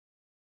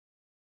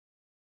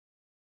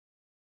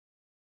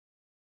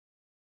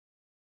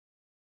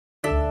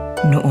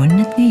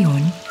Noon at ngayon,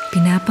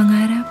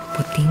 pinapangarap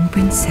puting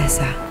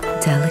prinsesa.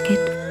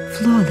 Delicate,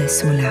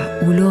 flawless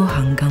mula ulo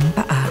hanggang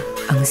paa.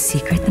 Ang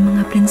secret ng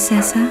mga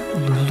prinsesa,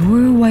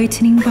 Lure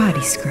Whitening Body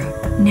Scrub.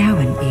 Now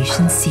in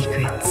Asian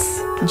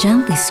Secrets.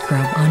 Gently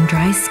scrub on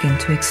dry skin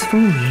to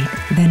exfoliate,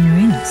 then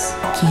rinse.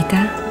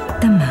 Kita,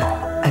 tama,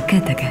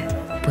 agad-agad.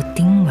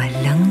 Puting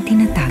walang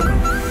tinatago.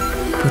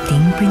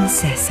 Puting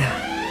prinsesa.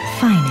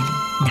 Finally,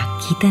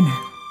 nakita na.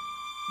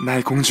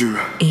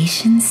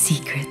 Asian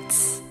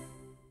Secrets.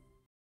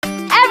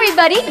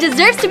 Everybody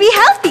deserves to be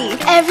healthy!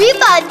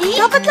 Everybody?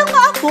 Dapat lang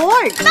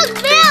ma-afford!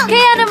 Mag-milk!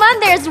 Kaya naman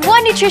there's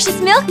one nutritious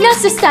milk na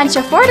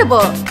sustansya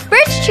affordable.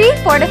 Birch Tree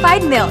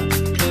Fortified Milk.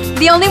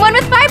 The only one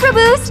with Fiber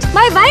Boost.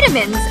 My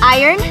vitamins,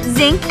 iron,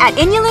 zinc, and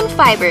inulin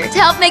fiber to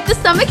help make the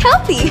stomach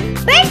healthy.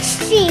 Birch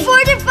Tree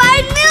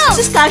Fortified Milk!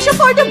 Sustansya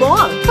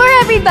affordable! For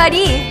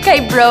everybody.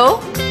 Kay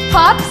Bro,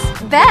 Pops,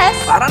 Bess.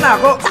 Para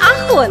na ako! Sa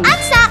Angkon.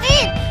 At sa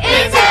akin!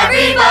 It's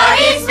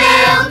everybody's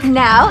milk!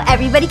 Now,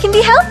 everybody can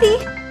be healthy.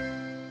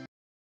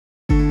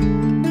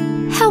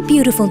 How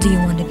beautiful do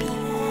you want to be?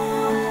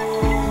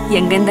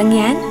 Yang gandang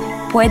yan,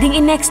 pwedeng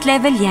i-next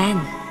level yan.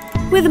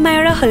 With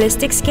Myra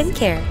Holistic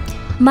Skincare.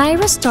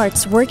 Myra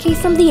starts working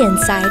from the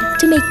inside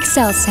to make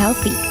cells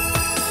healthy.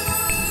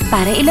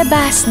 Para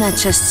ilabas not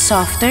just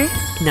softer,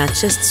 not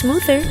just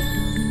smoother,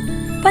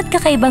 but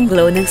kakaibang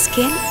glow ng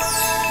skin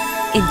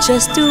in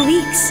just 2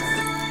 weeks.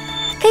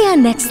 Kaya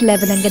next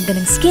level ang ganda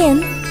ng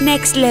skin.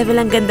 Next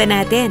level ang ganda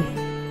natin.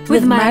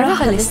 With Myra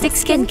Holistic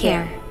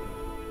Skincare.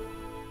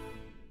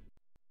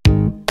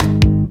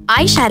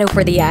 Eyeshadow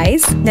for the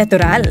eyes,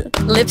 natural.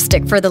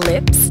 Lipstick for the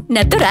lips,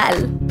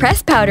 natural.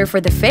 Pressed powder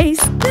for the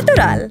face,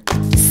 natural.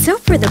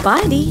 Soap for the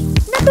body,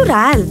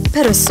 natural.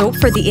 Pero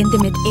soap for the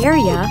intimate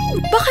area,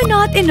 baka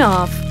not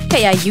enough.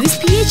 Kaya use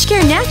pH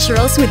Care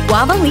Naturals with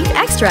guava leaf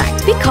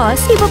extract because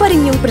iba pa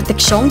rin yung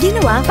proteksyong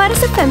ginawa para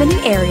sa feminine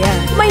area.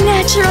 May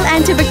natural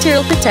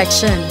antibacterial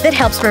protection that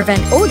helps prevent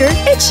odor,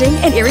 itching,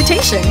 and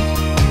irritation.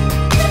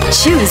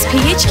 Choose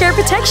pH Care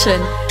Protection.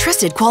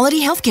 Trusted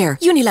quality healthcare.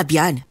 Unilab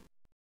yan.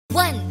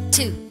 1,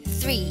 2,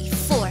 3,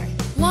 4.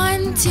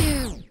 1,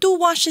 2. 2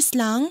 washes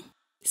lang?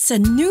 Sa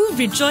new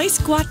Rejoice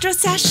Quattro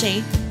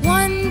Sachet.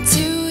 1,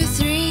 2,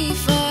 3,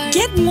 4.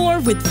 Get more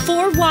with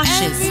 4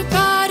 washes. Every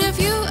part of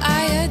you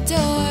I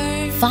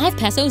adore. 5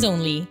 pesos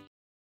only.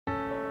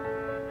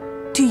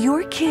 To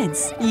your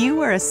kids, you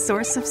are a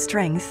source of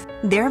strength.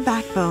 Their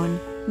backbone,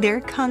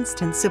 their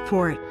constant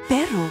support.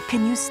 Pero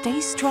can you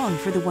stay strong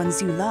for the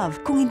ones you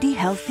love kung hindi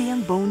healthy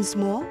ang bones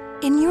mo?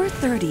 In your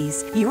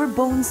 30s, your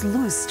bones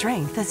lose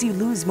strength as you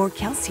lose more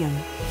calcium.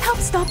 Help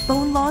stop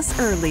bone loss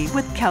early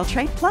with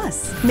Caltrite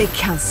Plus. Make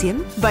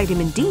calcium,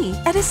 vitamin D,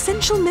 and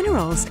essential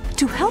minerals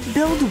to help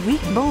build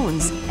weak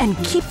bones and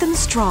keep them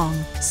strong,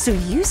 so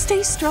you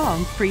stay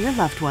strong for your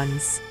loved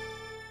ones.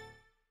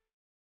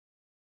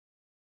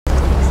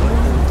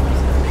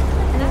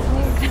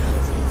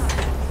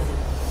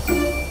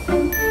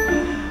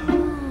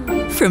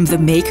 From the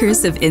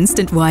makers of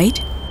Instant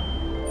White,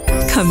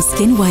 comes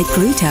Skin White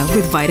Gluta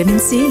with vitamin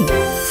C.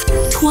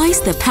 Twice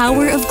the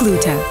power of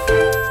Gluta.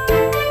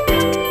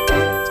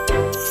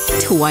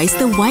 Twice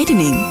the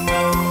whitening.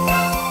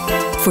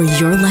 For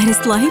your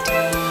lightest light,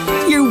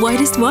 your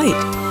whitest white.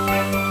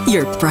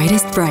 Your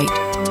brightest bright.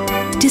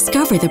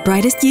 Discover the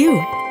brightest you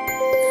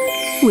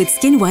with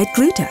Skin White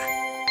Gluta.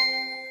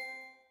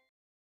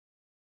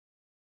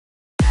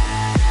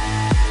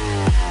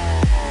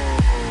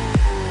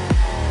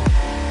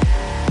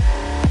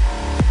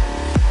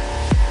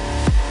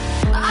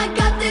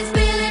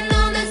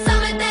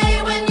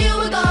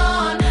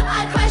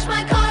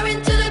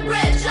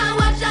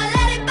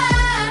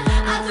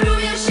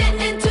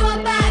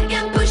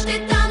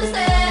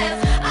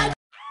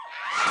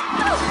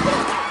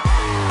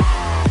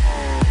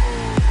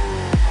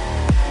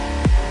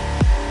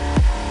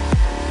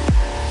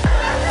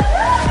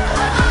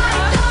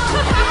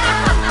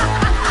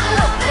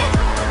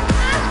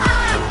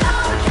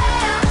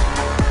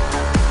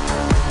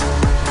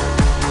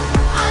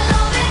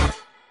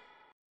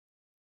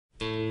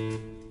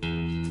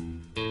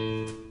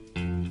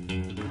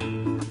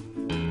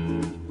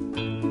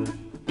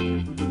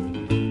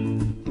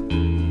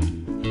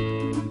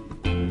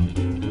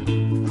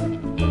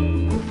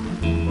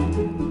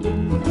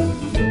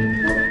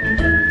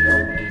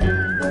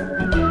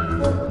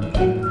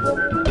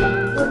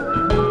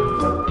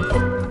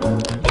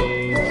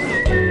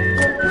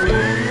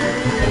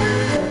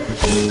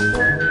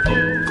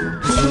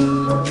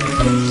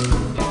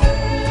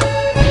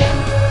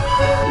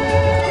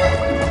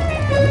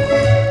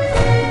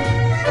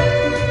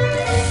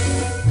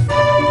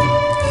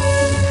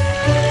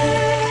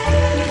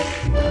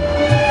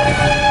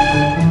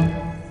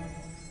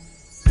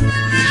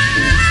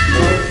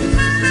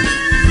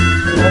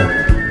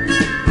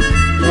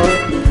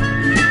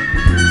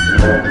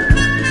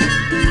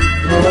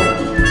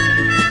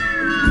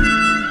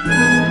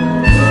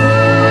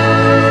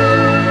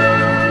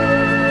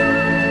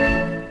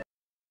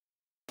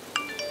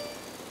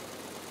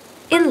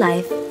 In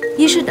life,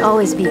 you should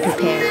always be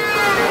prepared.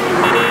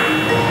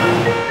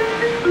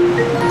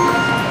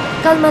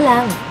 Kalma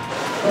lang.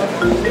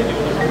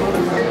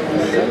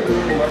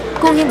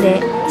 Kung hindi,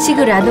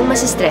 siguradong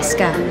masistress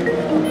ka.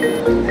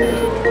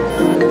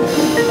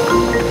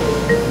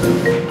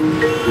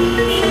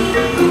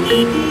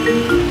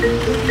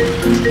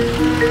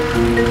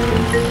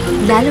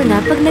 Lalo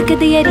na pag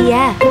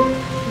nagka-diarrhea.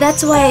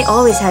 That's why I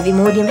always have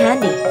Imodium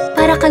handy.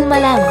 Para kalma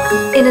lang.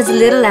 In as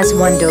little as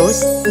 1 dose,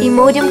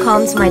 Imodium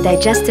calms my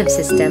digestive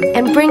system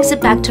and brings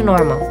it back to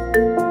normal.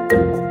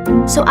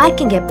 So I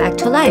can get back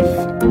to life.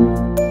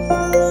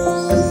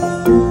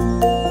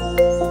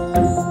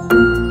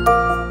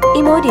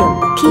 Imodium,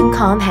 keep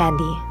calm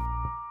handy.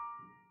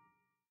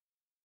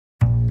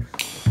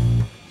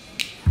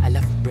 I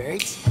love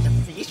birds, I love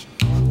fish.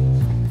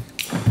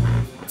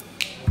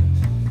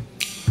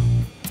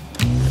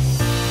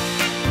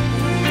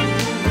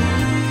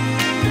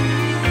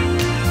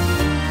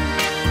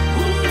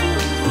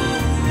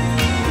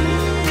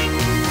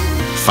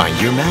 Find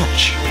your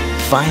match.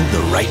 Find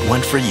the right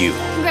one for you.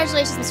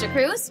 Congratulations, Mr.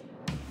 Cruz.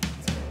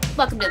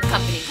 Welcome to the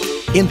company.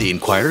 In the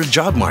Inquirer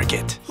job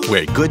market,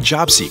 where good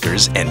job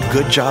seekers and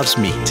good jobs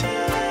meet.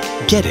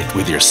 Get it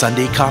with your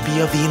Sunday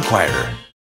copy of the Inquirer.